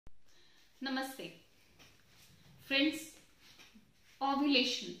Namaste. Friends,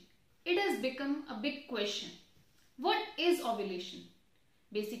 ovulation. It has become a big question. What is ovulation?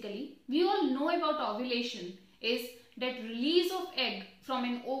 Basically, we all know about ovulation is that release of egg from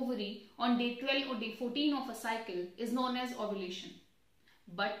an ovary on day 12 or day 14 of a cycle is known as ovulation.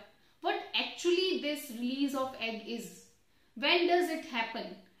 But what actually this release of egg is? When does it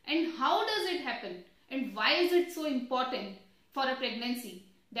happen? And how does it happen? And why is it so important for a pregnancy?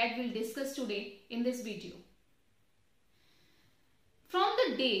 That we'll discuss today in this video. From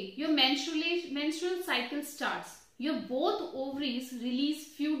the day your menstrual cycle starts, your both ovaries release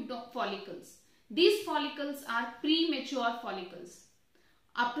few follicles. These follicles are premature follicles.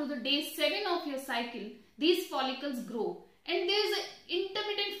 Up to the day 7 of your cycle, these follicles grow, and there is an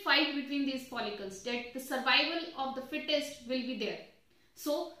intermittent fight between these follicles that the survival of the fittest will be there.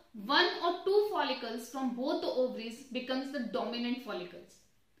 So, 1 or 2 follicles from both the ovaries becomes the dominant follicles.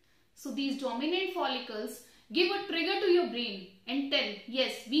 So these dominant follicles give a trigger to your brain and tell,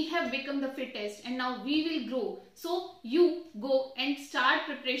 yes, we have become the fittest and now we will grow. So you go and start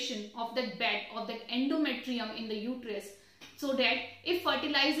preparation of that bed, of that endometrium in the uterus, so that if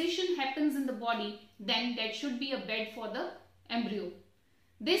fertilization happens in the body, then that should be a bed for the embryo.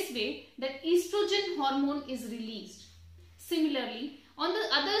 This way, the estrogen hormone is released. Similarly, on the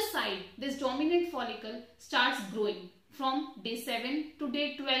other side, this dominant follicle starts growing from day 7 to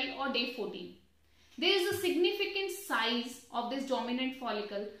day 12 or day 14. There is a significant size of this dominant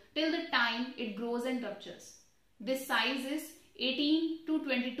follicle till the time it grows and ruptures. This size is 18 to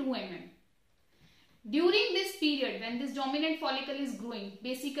 22 mm. During this period when this dominant follicle is growing,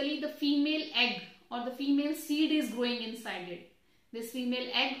 basically the female egg or the female seed is growing inside it. This female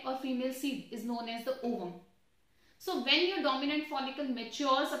egg or female seed is known as the ovum. So when your dominant follicle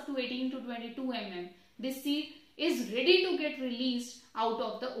matures up to 18 to 22 mm, this seed is ready to get released out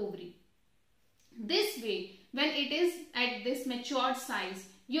of the ovary. This way, when it is at this matured size,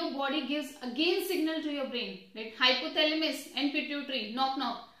 your body gives again signal to your brain that hypothalamus and pituitary, knock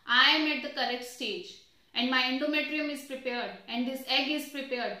knock, I am at the correct stage and my endometrium is prepared and this egg is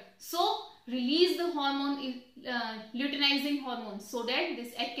prepared. So release the hormone, luteinizing hormone, so that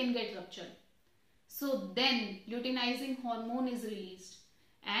this egg can get ruptured. So then luteinizing hormone is released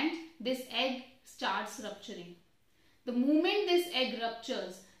and this egg starts rupturing. The moment this egg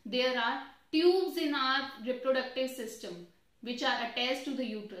ruptures, there are tubes in our reproductive system which are attached to the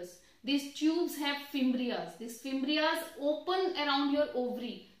uterus. These tubes have fimbrias. These fimbrias open around your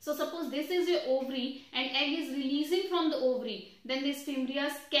ovary. So suppose this is your ovary and egg is releasing from the ovary. Then these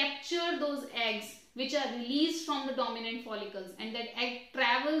fimbrias capture those eggs which are released from the dominant follicles, and that egg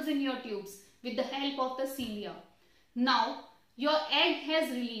travels in your tubes with the help of the cilia. Now your egg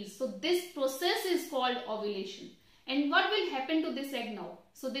has released. So this process is called ovulation. And what will happen to this egg now?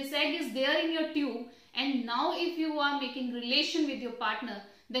 So this egg is there in your tube, and now if you are making relation with your partner,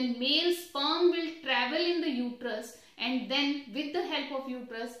 then male sperm will travel in the uterus, and then with the help of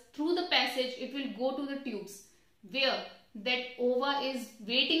uterus, through the passage, it will go to the tubes where that ova is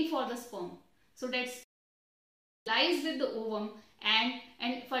waiting for the sperm. So that lies with the ovum, and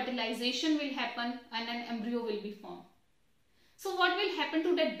fertilization will happen and an embryo will be formed. So what will happen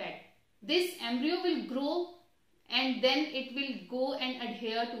to that bed? This embryo will grow and then it will go and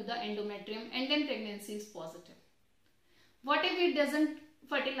adhere to the endometrium, and then pregnancy is positive. What if it doesn't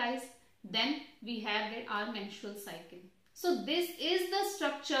fertilize? Then we have our menstrual cycle. So this is the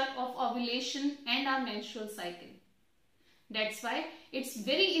structure of ovulation and our menstrual cycle. That's why it's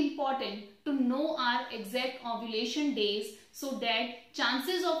very important to know our exact ovulation days so that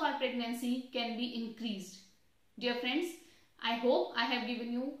chances of our pregnancy can be increased. Dear friends, I hope I have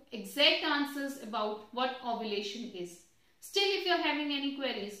given you exact answers about what ovulation is. Still, if you are having any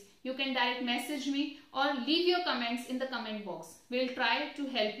queries, you can direct message me or leave your comments in the comment box. We'll try to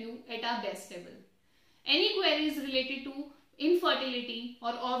help you at our best level. Any queries related to infertility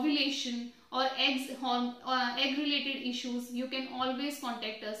or ovulation or egg related issues, you can always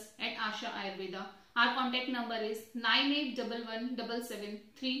contact us at Asha Ayurveda. Our contact number is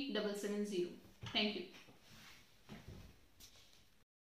 9811777370. Thank you.